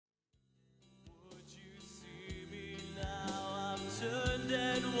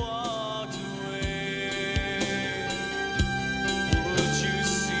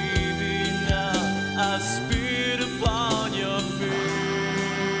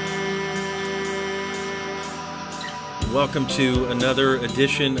Welcome to another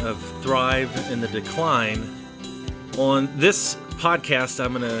edition of Thrive in the Decline. On this podcast,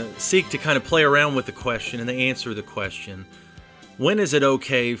 I'm going to seek to kind of play around with the question and answer the question, when is it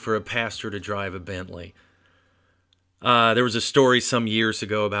okay for a pastor to drive a Bentley? There was a story some years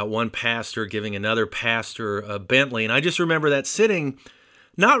ago about one pastor giving another pastor a Bentley, and I just remember that sitting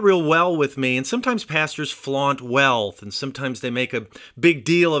not real well with me. And sometimes pastors flaunt wealth, and sometimes they make a big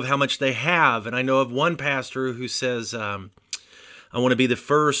deal of how much they have. And I know of one pastor who says, I want to be the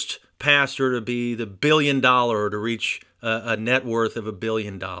first pastor to be the $1 billion or to reach a net worth of $1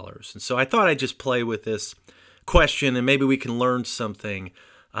 billion. And so I thought I'd just play with this question, and maybe we can learn something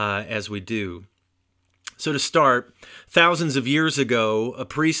as we do. So to start, thousands of years ago, a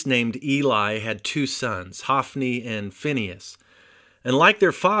priest named Eli had two sons, Hophni and Phinehas. And like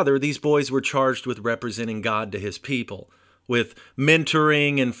their father, these boys were charged with representing God to his people, with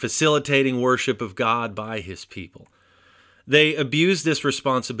mentoring and facilitating worship of God by his people. They abused this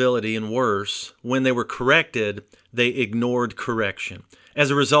responsibility, and worse, when they were corrected, they ignored correction.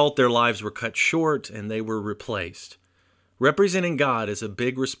 As a result, their lives were cut short and they were replaced. Representing God is a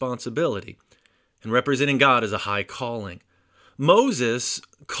big responsibility, and representing God is a high calling. Moses,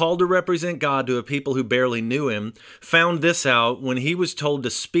 called to represent God to a people who barely knew him, found this out when he was told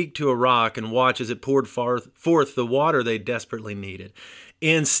to speak to a rock and watch as it poured forth the water they desperately needed.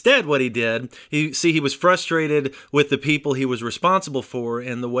 Instead, what he did, he was frustrated with the people he was responsible for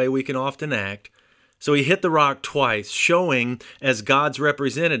and the way we can often act. So he hit the rock twice, showing as God's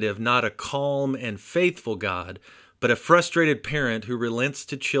representative not a calm and faithful God, but a frustrated parent who relents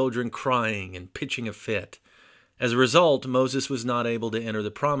to children crying and pitching a fit. As a result, Moses was not able to enter the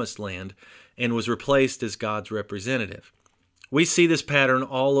promised land and was replaced as God's representative. We see this pattern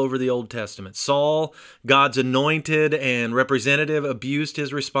all over the Old Testament. Saul, God's anointed and representative, abused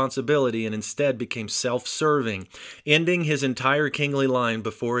his responsibility and instead became self-serving, ending his entire kingly line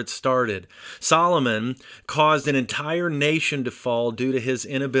before it started. Solomon caused an entire nation to fall due to his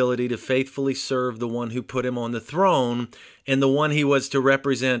inability to faithfully serve the one who put him on the throne and the one he was to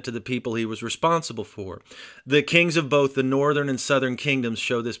represent to the people he was responsible for. The kings of both the northern and southern kingdoms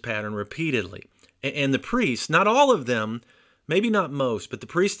show this pattern repeatedly. And the priests, not all of them, maybe not most, but the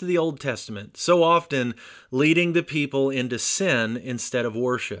priests of the Old Testament, so often leading the people into sin instead of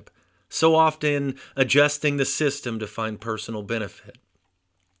worship, so often adjusting the system to find personal benefit.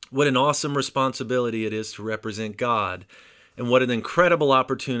 What an awesome responsibility it is to represent God, and what an incredible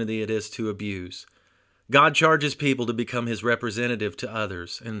opportunity it is to abuse. God charges people to become his representative to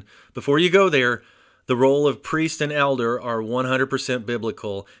others. And before you go there, the role of priest and elder are 100%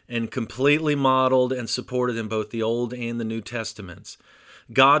 biblical and completely modeled and supported in both the Old and the New Testaments.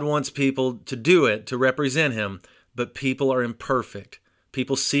 God wants people to do it, to represent him, but people are imperfect.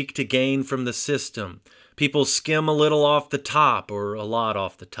 People seek to gain from the system. People skim a little off the top or a lot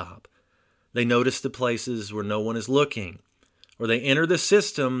off the top. They notice the places where no one is looking, or they enter the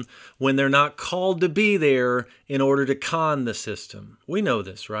system when they're not called to be there in order to con the system. We know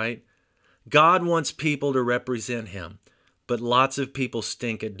this, right? God wants people to represent him, but lots of people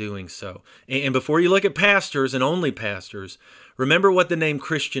stink at doing so. And before you look at pastors and only pastors, remember what the name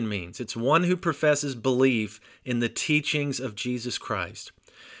Christian means. It's one who professes belief in the teachings of Jesus Christ.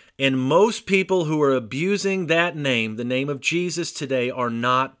 And most people who are abusing that name, the name of Jesus today, are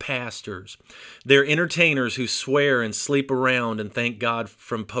not pastors. They're entertainers who swear and sleep around and thank God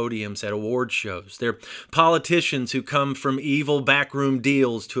from podiums at award shows. They're politicians who come from evil backroom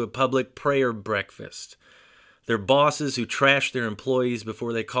deals to a public prayer breakfast. They're bosses who trash their employees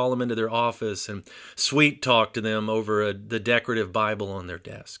before they call them into their office and sweet talk to them over the decorative Bible on their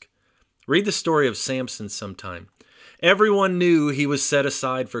desk. Read the story of Samson sometime. Everyone knew he was set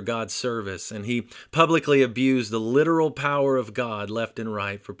aside for God's service, and he publicly abused the literal power of God left and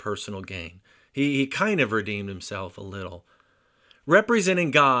right for personal gain. He kind of redeemed himself a little. Representing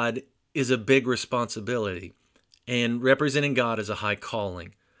God is a big responsibility, and representing God is a high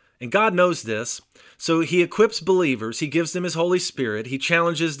calling. And God knows this, so he equips believers. He gives them his Holy Spirit. He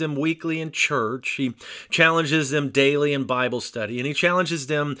challenges them weekly in church. He challenges them daily in Bible study. And he challenges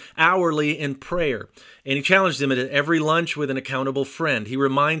them hourly in prayer. And he challenges them at every lunch with an accountable friend. He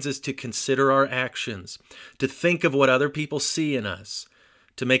reminds us to consider our actions, to think of what other people see in us,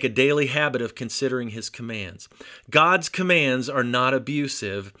 to make a daily habit of considering his commands. God's commands are not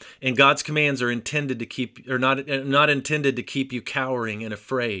abusive, and God's commands are intended to not intended to keep you cowering and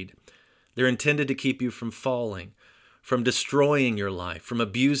afraid. They're intended to keep you from falling, from destroying your life, from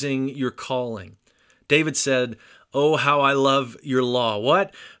abusing your calling. David said, "Oh, how I love your law."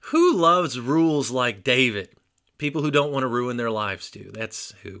 What? Who loves rules like David? People who don't want to ruin their lives do.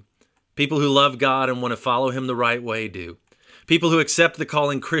 That's who. People who love God and want to follow him the right way do. People who accept the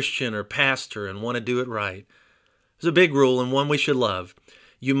calling Christian or pastor and want to do it right. There's a big rule and one we should love.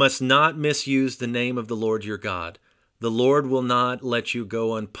 You must not misuse the name of the Lord your God. The Lord will not let you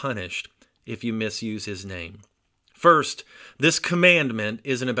go unpunished if you misuse his name. First, this commandment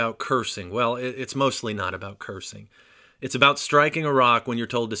isn't about cursing. Well, it's mostly not about cursing. It's about striking a rock when you're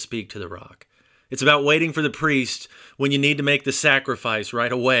told to speak to the rock. It's about waiting for the priest when you need to make the sacrifice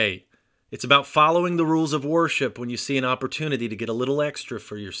right away. It's about following the rules of worship when you see an opportunity to get a little extra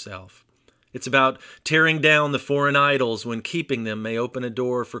for yourself. It's about tearing down the foreign idols when keeping them may open a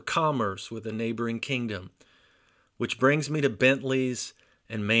door for commerce with a neighboring kingdom. Which brings me to Bentleys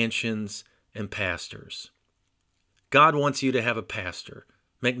and mansions and pastors. God wants you to have a pastor.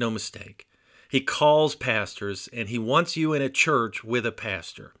 Make no mistake. He calls pastors, and he wants you in a church with a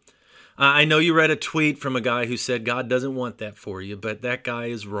pastor. I know you read a tweet from a guy who said God doesn't want that for you, but that guy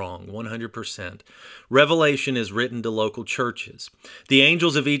is wrong, 100%. Revelation is written to local churches. The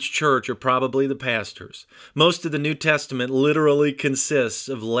angels of each church are probably the pastors. Most of the New Testament literally consists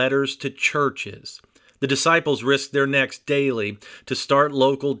of letters to churches. The disciples risked their necks daily to start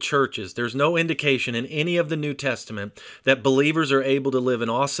local churches. There's no indication in any of the New Testament that believers are able to live an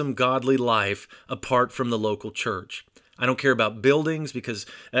awesome, godly life apart from the local church. I don't care about buildings because,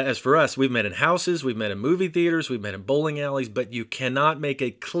 as for us, we've met in houses, we've met in movie theaters, we've met in bowling alleys, but you cannot make a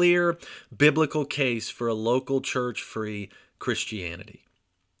clear biblical case for a local church-free Christianity.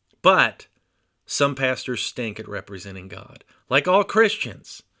 But some pastors stink at representing God, like all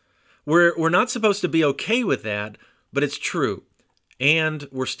Christians. We're not supposed to be okay with that, but it's true, and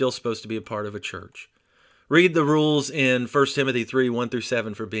we're still supposed to be a part of a church. Read the rules in 1 Timothy 3,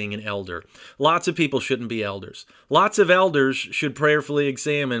 1-7 for being an elder. Lots of people shouldn't be elders. Lots of elders should prayerfully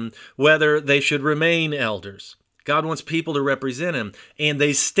examine whether they should remain elders. God wants people to represent him, and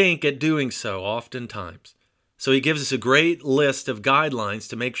they stink at doing so oftentimes. So he gives us a great list of guidelines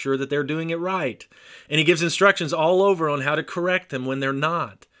to make sure that they're doing it right. And he gives instructions all over on how to correct them when they're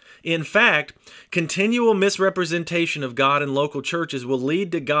not. In fact, continual misrepresentation of God in local churches will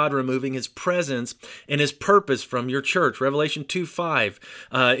lead to God removing his presence and his purpose from your church. Revelation 2:5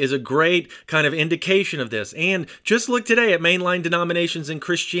 is a great kind of indication of this. And just look today at mainline denominations in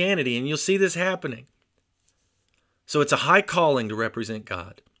Christianity, and you'll see this happening. So it's a high calling to represent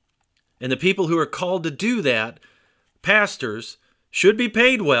God. And the people who are called to do that, pastors, should be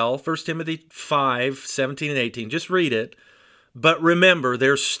paid well. 1 Timothy 5, 17 and 18. Just read it. But remember,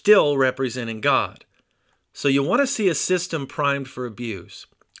 they're still representing God. So you want to see a system primed for abuse.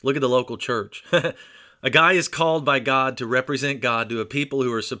 Look at the local church. A guy is called by God to represent God to a people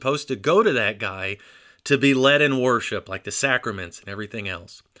who are supposed to go to that guy to be led in worship, like the sacraments and everything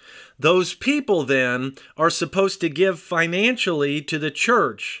else. Those people then are supposed to give financially to the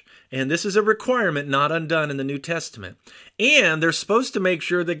church. And this is a requirement not undone in the New Testament. And they're supposed to make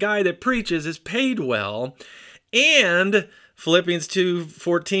sure the guy that preaches is paid well. And Philippians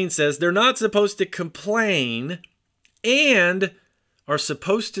 2:14 says they're not supposed to complain and are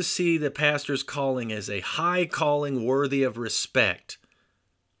supposed to see the pastor's calling as a high calling worthy of respect.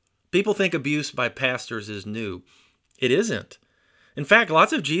 People think abuse by pastors is new. It isn't. In fact,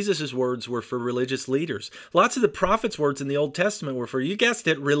 lots of Jesus' words were for religious leaders. Lots of the prophets' words in the Old Testament were for, you guessed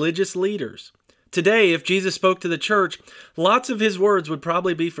it, religious leaders. Today, if Jesus spoke to the church, lots of his words would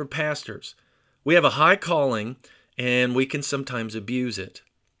probably be for pastors. We have a high calling, and we can sometimes abuse it.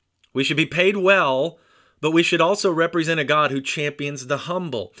 We should be paid well, but we should also represent a God who champions the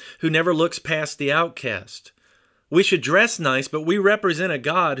humble, who never looks past the outcast. We should dress nice, but we represent a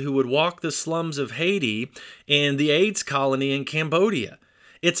God who would walk the slums of Haiti and the AIDS colony in Cambodia.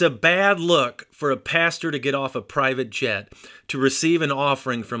 It's a bad look for a pastor to get off a private jet to receive an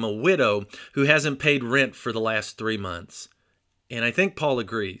offering from a widow who hasn't paid rent for the last 3 months. And I think Paul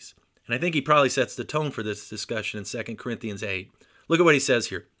agrees. And I think he probably sets the tone for this discussion in 2 Corinthians 8. Look at what he says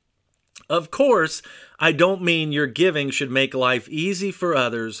here. Of course, I don't mean your giving should make life easy for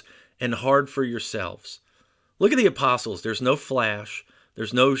others and hard for yourselves. Look at the apostles. There's no flash.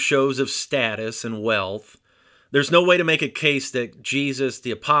 There's no shows of status and wealth. There's no way to make a case that Jesus,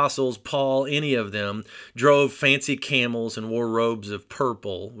 the apostles, Paul, any of them, drove fancy camels and wore robes of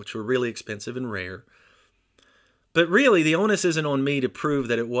purple, which were really expensive and rare. But really, the onus isn't on me to prove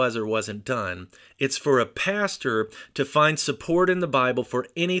that it was or wasn't done. It's for a pastor to find support in the Bible for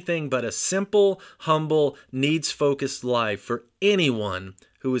anything but a simple, humble, needs-focused life for anyone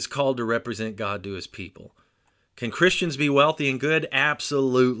who is called to represent God to his people. Can Christians be wealthy and good?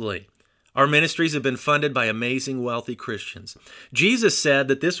 Absolutely. Our ministries have been funded by amazing, wealthy Christians. Jesus said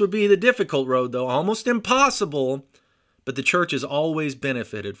that this would be the difficult road, though almost impossible, but the church has always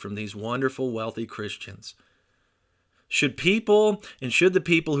benefited from these wonderful, wealthy Christians. Should the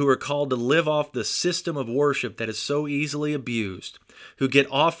people who are called to live off the system of worship that is so easily abused, who get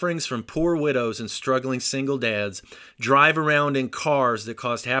offerings from poor widows and struggling single dads, drive around in cars that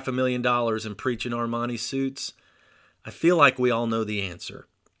cost $500,000 and preach in Armani suits? I feel like we all know the answer.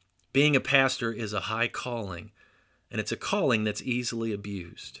 Being a pastor is a high calling, and it's a calling that's easily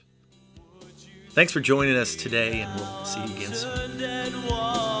abused. Thanks for joining us today, and we'll see you again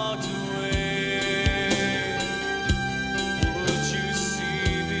soon.